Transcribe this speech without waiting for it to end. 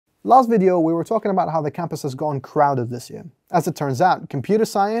Last video, we were talking about how the campus has gone crowded this year. As it turns out, computer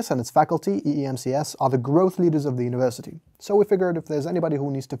science and its faculty, EEMCS, are the growth leaders of the university. So we figured if there's anybody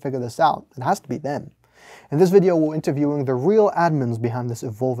who needs to figure this out, it has to be them. In this video, we're interviewing the real admins behind this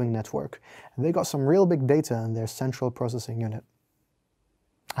evolving network. And they got some real big data in their central processing unit.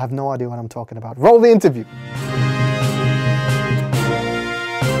 I have no idea what I'm talking about. Roll the interview!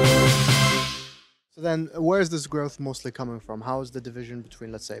 So then, where is this growth mostly coming from? How is the division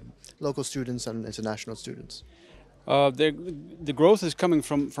between, let's say, local students and international students? The growth is coming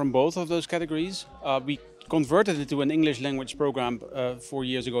from both of those categories. We converted it to an English language program 4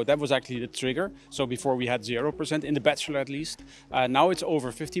 years ago. That was actually the trigger. So before we had 0%, in the bachelor at least. Now it's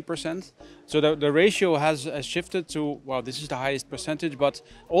over 50%. So the ratio has shifted to, well, this is the highest percentage, but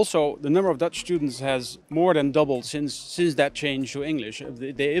also the number of Dutch students has more than doubled since that change to English.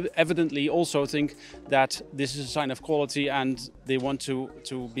 They evidently also think that this is a sign of quality and they want to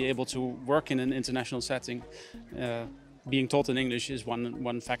be able to work in an international setting. Being taught in English is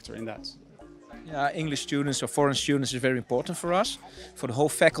one factor in that. Yeah, English students or foreign students is very important for us. For the whole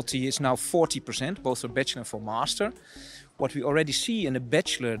faculty it's now 40%, both for bachelor and for master. What we already see in the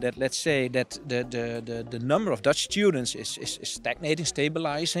bachelor, that let's say that the number of Dutch students is stagnating,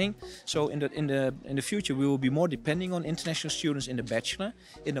 stabilizing. So in the future we will be more depending on international students in the bachelor.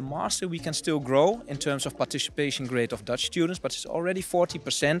 In the master we can still grow in terms of participation rate of Dutch students, but it's already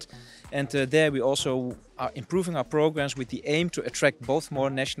 40%. And there we also are improving our programs with the aim to attract both more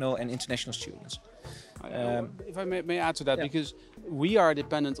national and international students. If I may add to that, yeah. Because we are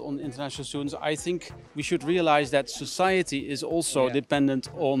dependent on international students, I think we should realize that society is also dependent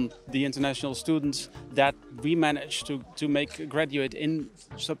on the international students that we manage to make graduate in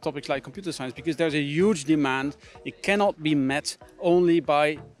subtopics like computer science, because there's a huge demand. It cannot be met only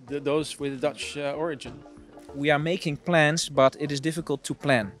by those with Dutch origin. We are making plans, but it is difficult to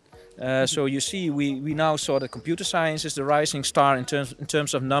plan. So you see, we now saw that computer science is the rising star in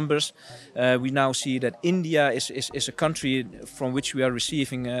terms of numbers. We now see that India is a country from which we are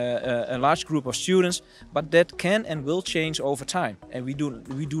receiving a large group of students, but that can and will change over time. And we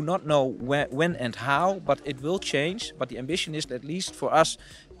do not know when and how, but it will change. But the ambition is at least for us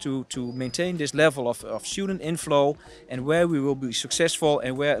to maintain this level of student inflow, and where we will be successful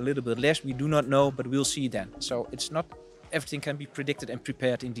and where a little bit less, we do not know, but we'll see then. So it's not everything can be predicted and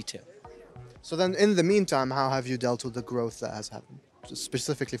prepared in detail. So then, in the meantime, how have you dealt with the growth that has happened?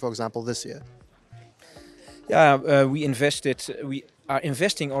 Specifically, for example, this year? Yeah, we are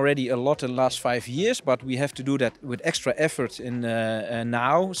investing already a lot in the last 5 years, but we have to do that with extra effort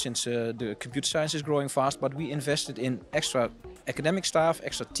now, since the computer science is growing fast. But we invested in extra academic staff,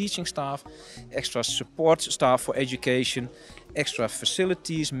 extra teaching staff, extra support staff for education, extra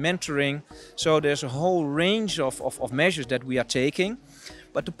facilities, mentoring. So there's a whole range of measures that we are taking.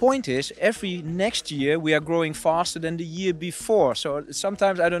 But the point is, every next year we are growing faster than the year before. So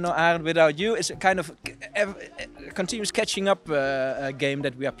sometimes, I don't know, Arend, without you, it's a kind of continuous catching up game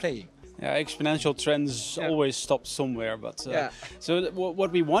that we are playing. Yeah, exponential trends always stop somewhere, but so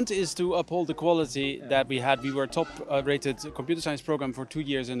what we want is to uphold the quality that we had. We were top rated computer science program for 2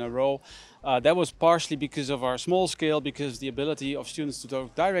 years in a row. That was partially because of our small scale, because the ability of students to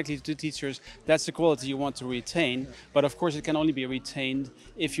talk directly to teachers. That's the quality you want to retain, but of course it can only be retained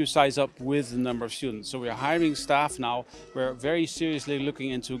if you size up with the number of students. So we're hiring staff now. We're very seriously looking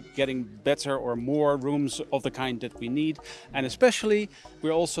into getting better or more rooms of the kind that we need, and especially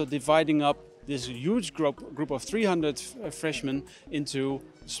we're also dividing up this huge group of 300 freshmen into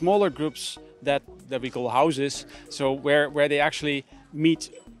smaller groups that we call houses. So where they actually meet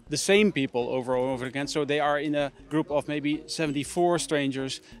the same people over and over again. So they are in a group of maybe 74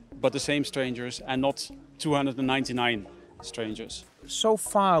 strangers, but the same strangers, and not 299 strangers. So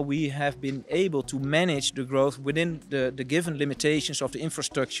far we have been able to manage the growth within the given limitations of the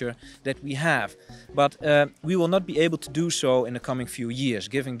infrastructure that we have. But we will not be able to do so in the coming few years,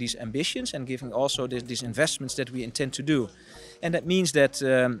 given these ambitions and given also these investments that we intend to do. And that means that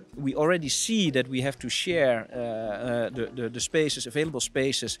we already see that we have to share the spaces, available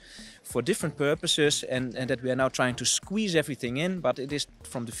spaces, for different purposes, and that we are now trying to squeeze everything in. But it is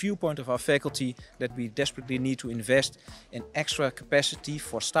from the viewpoint of our faculty that we desperately need to invest in extra capacity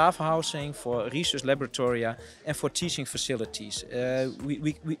for staff housing, for research laboratoria, and for teaching facilities.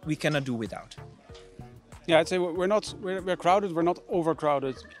 We cannot do without. Yeah, I'd say we're crowded, we're not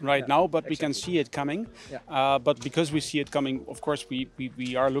overcrowded right now, but we can see it coming. Yeah. But because we see it coming, of course,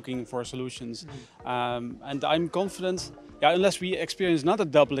 we are looking for solutions. And I'm confident, unless we experience another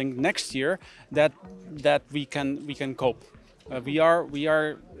doubling next year, that we can cope. We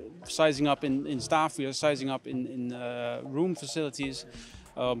are sizing up in staff, we are sizing up in room facilities.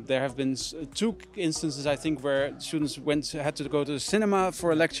 There have been two instances, I think, where students had to go to the cinema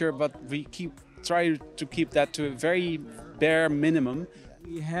for a lecture, but we try to keep that to a very bare minimum.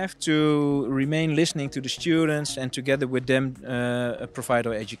 We have to remain listening to the students and together with them provide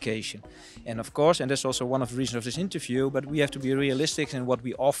our education. And of course, and that's also one of the reasons of this interview, but we have to be realistic in what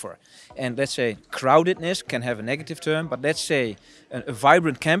we offer. And let's say crowdedness can have a negative term, but let's say a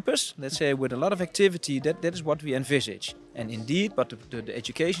vibrant campus, let's say with a lot of activity, that is what we envisage. And indeed, but the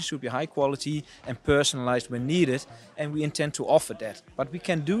education should be high quality and personalized when needed, and we intend to offer that. But we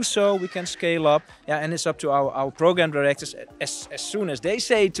can do so, we can scale up, yeah, and it's up to our program directors as soon as they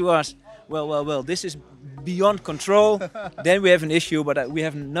say to us, well, this is beyond control, then we have an issue, but we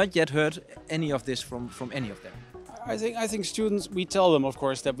have not yet heard any of this from any of them. I think students, we tell them, of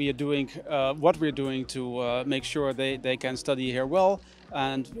course, that we are doing what we're doing to make sure they can study here well,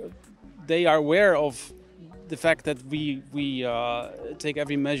 and they are aware of the fact that we take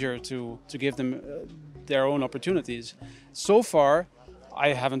every measure to give them their own opportunities. So far, I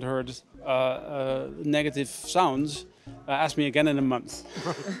haven't heard negative sounds. Ask me again in a month.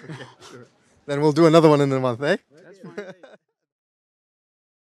 Okay, sure. Then we'll do another one in a month, eh? That's fine.